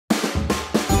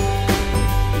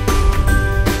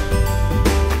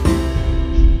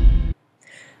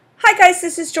Hi guys,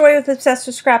 this is Joy with Obsessed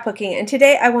with Scrapbooking, and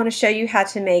today I want to show you how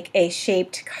to make a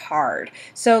shaped card.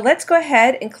 So let's go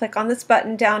ahead and click on this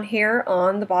button down here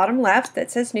on the bottom left that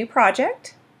says New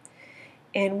Project,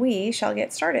 and we shall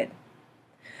get started.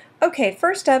 Okay,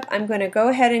 first up I'm going to go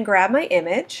ahead and grab my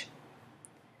image.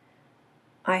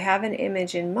 I have an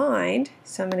image in mind,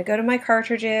 so I'm going to go to my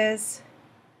cartridges,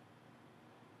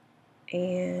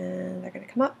 and they're going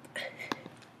to come up.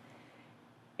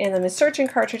 And I'm searching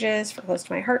cartridges for Close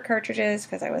to My Heart cartridges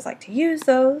because I always like to use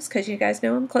those because you guys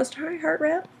know I'm close to my heart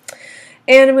rep.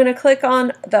 And I'm going to click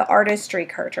on the Artistry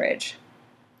cartridge.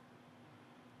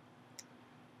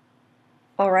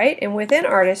 Alright, and within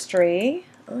Artistry,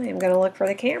 I am going to look for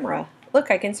the camera.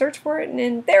 Look, I can search for it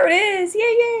and there it is! Yay,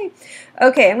 yay!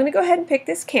 Okay, I'm going to go ahead and pick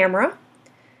this camera.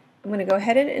 I'm going to go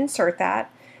ahead and insert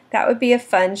that. That would be a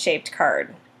fun shaped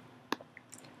card.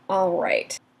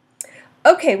 Alright.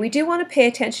 Okay, we do want to pay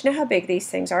attention to how big these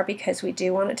things are because we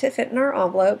do want it to fit in our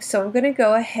envelope. So I'm going to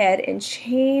go ahead and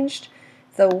change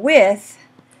the width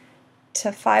to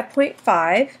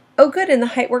 5.5. Oh good, and the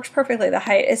height works perfectly. The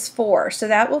height is 4, so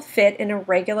that will fit in a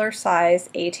regular size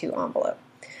A2 envelope.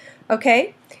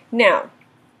 Okay, now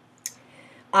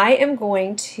I am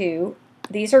going to,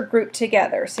 these are grouped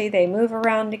together. See, they move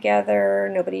around together,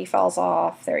 nobody falls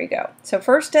off. There you go. So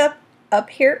first up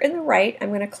here in the right, I'm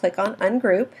going to click on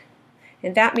Ungroup.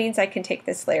 And that means I can take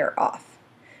this layer off.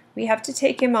 We have to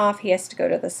take him off. He has to go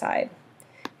to the side.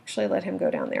 Actually, let him go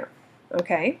down there.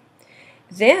 Okay.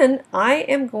 Then I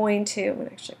am going to, I'm going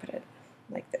to actually put it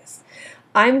like this.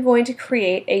 I'm going to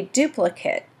create a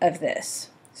duplicate of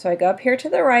this. So I go up here to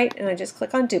the right and I just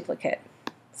click on Duplicate.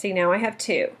 See, now I have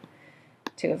two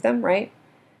of them, right?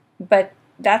 But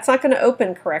that's not going to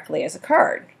open correctly as a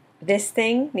card. This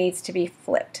thing needs to be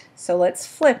flipped. So let's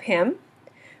flip him.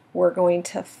 We're going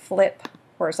to flip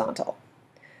horizontal.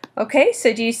 Okay,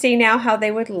 so do you see now how they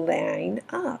would line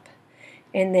up?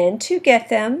 And then to get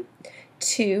them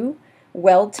to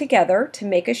weld together to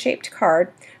make a shaped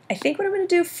card, I think what I'm going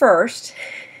to do first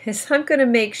is I'm going to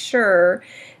make sure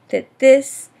that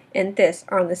this and this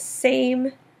are on the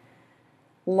same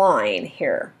line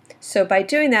here. So by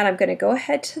doing that, I'm going to go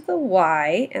ahead to the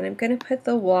Y, and I'm going to put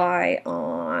the Y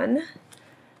on,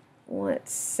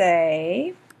 let's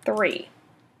say, 3.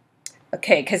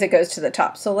 Okay, because it goes to the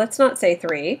top. So let's not say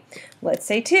 3. Let's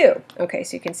say 2. Okay,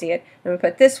 so you can see it. I'm going to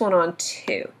put this one on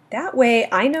 2. That way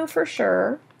I know for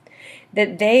sure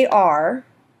that they are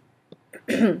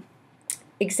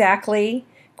exactly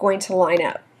going to line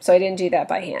up. So I didn't do that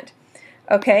by hand.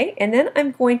 Okay, and then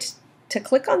I'm going to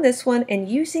click on this one, and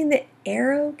using the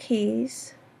arrow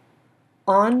keys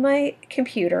on my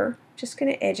computer, I'm just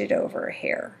going to edge it over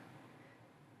here.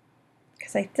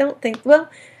 Because I don't think, well,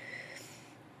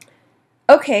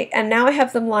 okay, and now I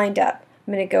have them lined up.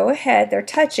 I'm going to go ahead, they're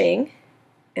touching,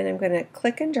 and I'm going to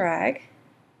click and drag,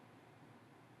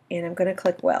 and I'm going to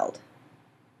click Weld.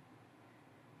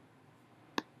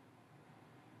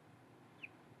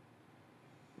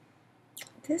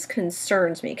 This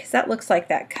concerns me because that looks like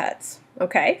that cuts.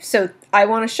 Okay, so I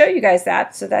want to show you guys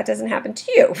that so that doesn't happen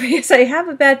to you because I have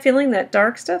a bad feeling that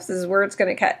dark stuff, this is where it's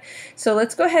going to cut. So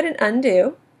let's go ahead and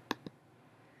undo.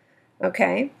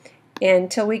 Okay.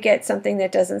 Until we get something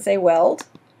that doesn't say weld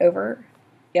over.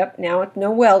 Yep, now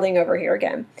no welding over here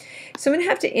again. So I'm going to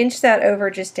have to inch that over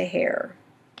just a hair.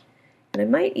 And I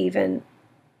might even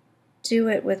do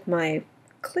it with my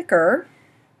clicker.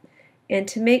 And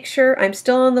to make sure I'm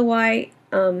still on the Y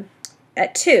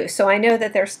at 2, so I know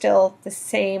that they're still the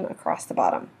same across the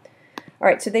bottom.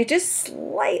 Alright, so they just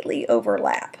slightly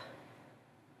overlap.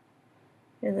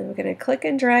 And then I'm going to click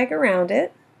and drag around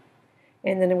it.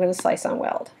 And then I'm going to slice on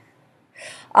weld.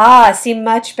 Ah, see,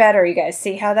 much better, you guys.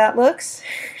 See how that looks?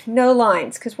 No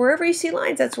lines, because wherever you see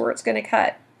lines, that's where it's going to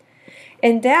cut.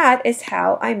 And that is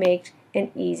how I make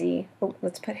an easy, oh,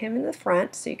 let's put him in the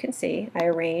front so you can see. I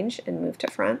arrange and move to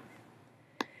front.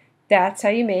 That's how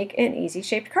you make an easy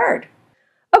shaped card.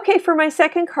 Okay, for my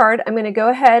second card, I'm going to go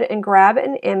ahead and grab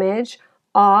an image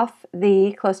off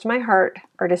the Close to My Heart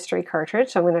Artistry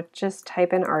cartridge. So I'm going to just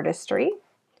type in Artistry.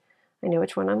 I know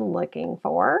which one I'm looking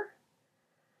for.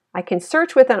 I can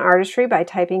search with an Artistry by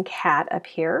typing cat up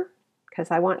here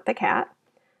because I want the cat.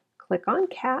 Click on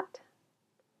cat.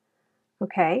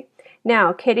 Okay,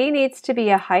 now Kitty needs to be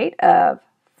a height of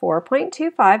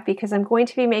 4.25 because I'm going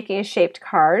to be making a shaped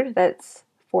card that's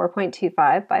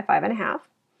 4.25 by 5.5.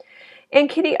 And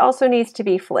Kitty also needs to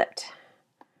be flipped.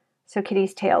 So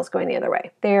Kitty's tail is going the other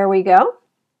way. There we go.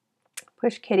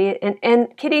 Push Kitty,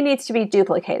 and Kitty needs to be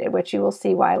duplicated, which you will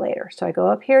see why later. So I go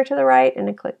up here to the right and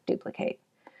I click Duplicate.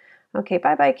 Okay,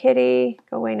 bye-bye, Kitty.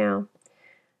 Go away now.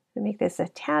 make this a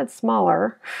tad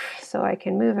smaller so I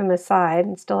can move him aside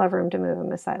and still have room to move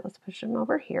him aside. Let's push him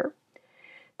over here.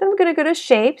 Then I'm going to go to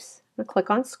Shapes. I'm going to click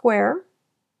on Square.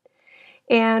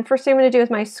 And first thing I'm going to do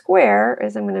with my square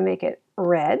is I'm going to make it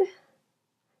red.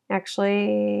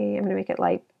 Actually, I'm going to make it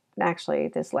light. Actually,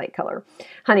 this light color,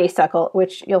 honeysuckle,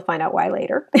 which you'll find out why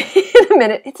later in a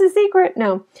minute. It's a secret.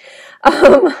 No.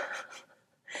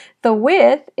 The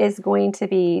width is going to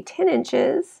be 10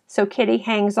 inches. So Kitty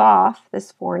hangs off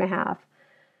this 4.5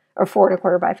 or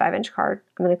 4.25 by 5 inch card.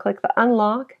 I'm going to click the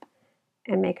unlock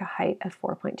and make a height of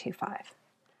 4.25.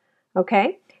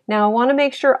 Okay. Now I want to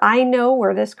make sure I know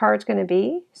where this card's going to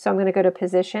be. So I'm going to go to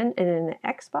position, and in the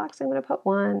X box I'm going to put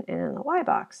 1, and in the Y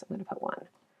box I'm going to put 1.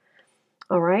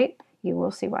 All right. You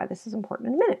will see why this is important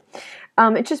in a minute.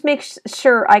 It just makes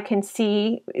sure I can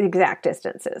see exact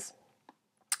distances.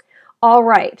 All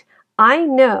right. I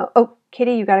know. Oh,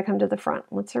 Kitty, you got to come to the front.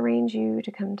 Let's arrange you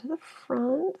to come to the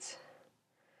front.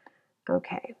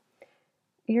 Okay.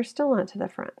 You're still not to the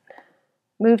front.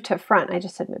 Move to front. I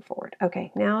just said move forward.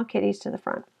 Okay. Now Kitty's to the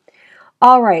front.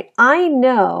 All right. I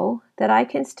know that I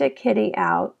can stick Kitty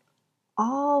out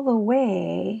all the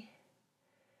way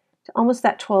to almost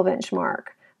that 12-inch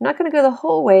mark. I'm not going to go the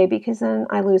whole way because then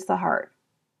I lose the heart.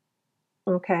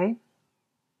 Okay.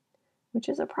 Which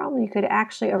is a problem you could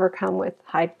actually overcome with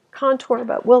high contour,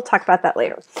 but we'll talk about that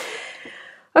later.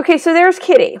 Okay, so there's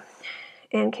Kitty.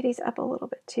 And Kitty's up a little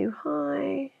bit too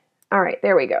high. All right,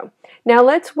 there we go. Now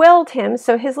let's weld him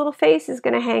so his little face is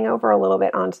going to hang over a little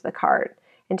bit onto the card.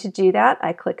 And to do that,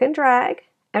 I click and drag.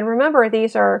 And remember,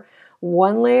 these are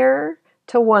 1 layer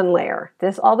to 1 layer.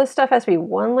 All this stuff has to be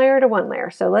 1 layer to 1 layer.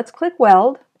 So let's click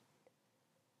weld.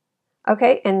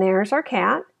 Okay, and there's our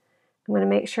cat. I'm going to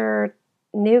make sure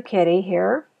new Kitty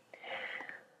here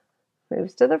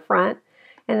moves to the front,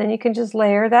 and then you can just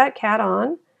layer that cat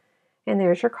on, and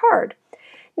there's your card.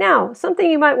 Now, something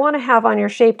you might want to have on your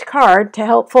shaped card to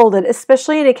help fold it,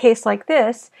 especially in a case like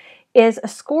this, is a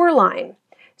score line.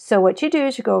 So what you do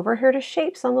is you go over here to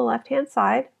Shapes on the left-hand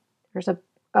side. There's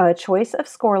a choice of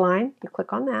score line. You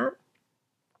click on that,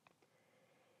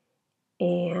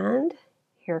 and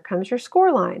here comes your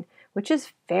score line, which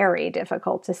is very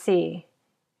difficult to see.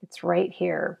 It's right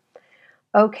here.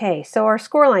 Okay, so our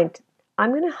score line, I'm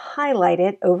going to highlight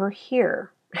it over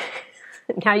here.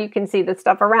 Now you can see the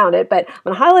stuff around it, but I'm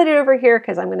going to highlight it over here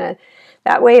because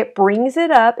that way it brings it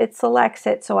up, it selects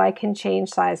it so I can change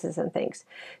sizes and things.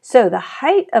 So the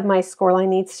height of my score line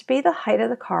needs to be the height of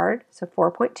the card, so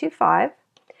 4.25.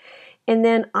 And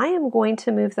then I am going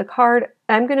to move the card,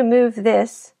 I'm going to move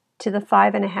this to the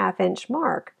 5.5 inch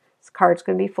mark. This card's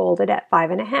going to be folded at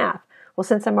 5.5. Well,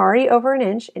 since I'm already over 1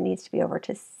 inch, it needs to be over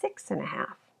to 6.5.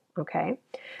 Okay,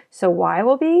 so Y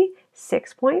will be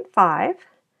 6.5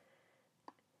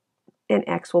 and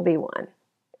X will be 1.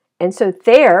 And so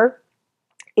there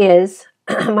is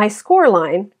my score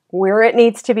line where it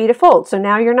needs to be to fold. So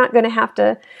now you're not going to have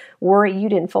to worry you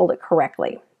didn't fold it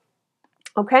correctly.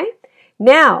 Okay,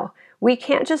 now we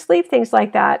can't just leave things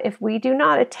like that. If we do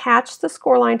not attach the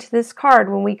score line to this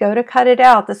card, when we go to cut it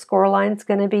out, the score line is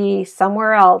going to be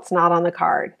somewhere else, not on the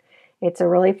card. It's a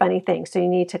really funny thing. So you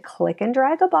need to click and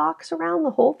drag a box around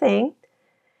the whole thing.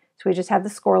 So we just have the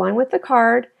score line with the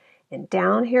card, and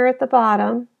down here at the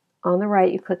bottom on the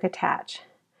right, you click attach.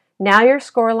 Now your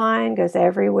score line goes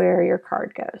everywhere your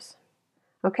card goes.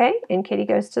 Okay, and Kitty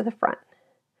goes to the front.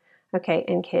 Okay,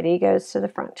 and Kitty goes to the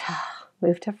front.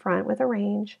 Move to front with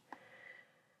arrange.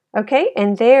 Okay,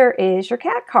 and there is your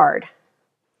cat card.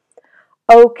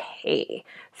 Okay,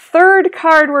 third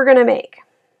card we're going to make.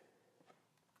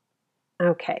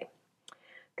 Okay,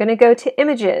 going to go to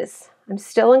images. I'm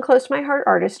still in Close to My Heart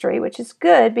Artistry, which is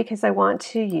good because I want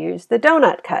to use the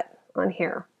donut cut on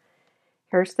here.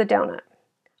 Here's the donut.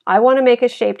 I want to make a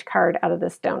shaped card out of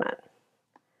this donut.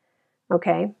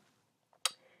 Okay,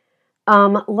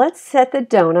 let's set the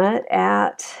donut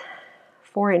at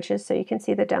 4 inches so you can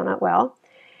see the donut well.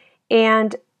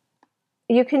 And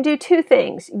you can do two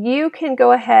things. You can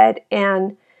go ahead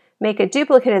and make a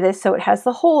duplicate of this so it has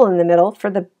the hole in the middle for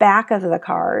the back of the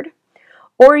card,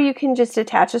 or you can just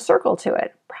attach a circle to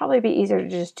it. Probably be easier to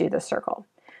just do the circle.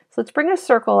 So let's bring a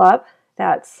circle up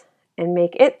and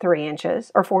make it 3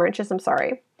 inches, or 4 inches, I'm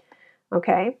sorry.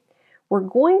 Okay, we're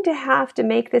going to have to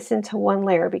make this into 1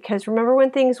 layer because remember when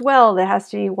things weld, it has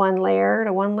to be 1 layer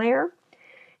to 1 layer,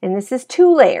 and this is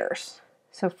 2 layers.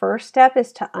 So first step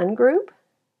is to ungroup,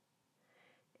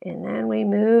 and then we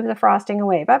move the frosting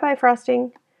away. Bye-bye,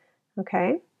 frosting.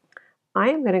 Okay, I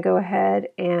am going to go ahead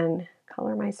and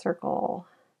color my circle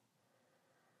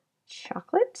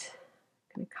chocolate.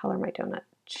 I'm going to color my donut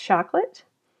chocolate.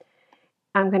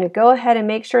 I'm going to go ahead and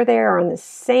make sure they are on the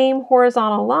same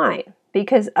horizontal line,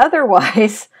 because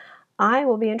otherwise I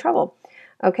will be in trouble.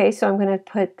 Okay, so I'm going to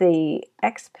put the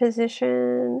X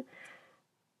position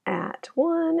at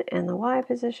 1 and the Y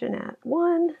position at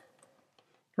 1.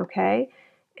 Okay,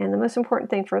 and the most important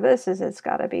thing for this is it's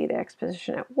got to be the X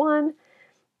position at 1,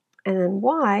 and then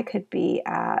Y could be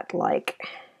at like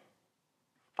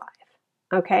 5.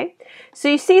 Okay, so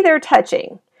you see they're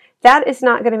touching. That is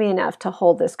not going to be enough to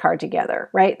hold this card together,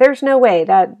 right? There's no way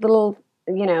that little,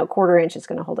 1/4 inch is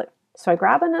going to hold it. So I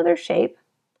grab another shape,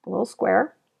 a little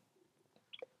square.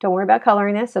 Don't worry about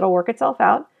coloring this. It'll work itself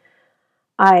out.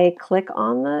 I click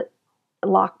on the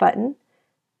lock button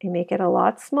and make it a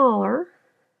lot smaller.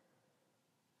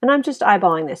 And I'm just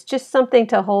eyeballing this, just something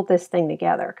to hold this thing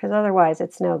together, because otherwise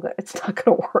it's no good. It's not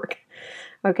going to work.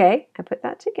 Okay, I put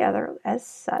that together as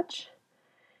such.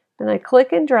 And I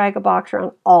click and drag a box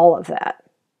around all of that.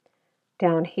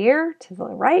 Down here to the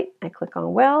right, I click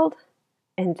on weld,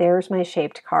 and there's my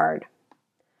shaped card.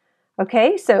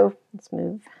 Okay, so let's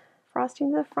move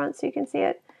frosting to the front so you can see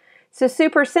it. So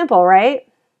super simple, right?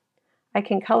 I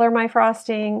can color my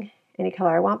frosting any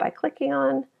color I want by clicking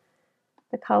on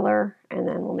the color, and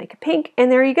then we'll make it pink,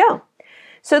 and there you go.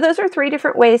 So those are 3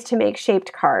 different ways to make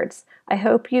shaped cards. I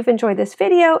hope you've enjoyed this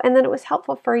video and that it was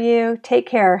helpful for you. Take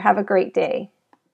care. Have a great day.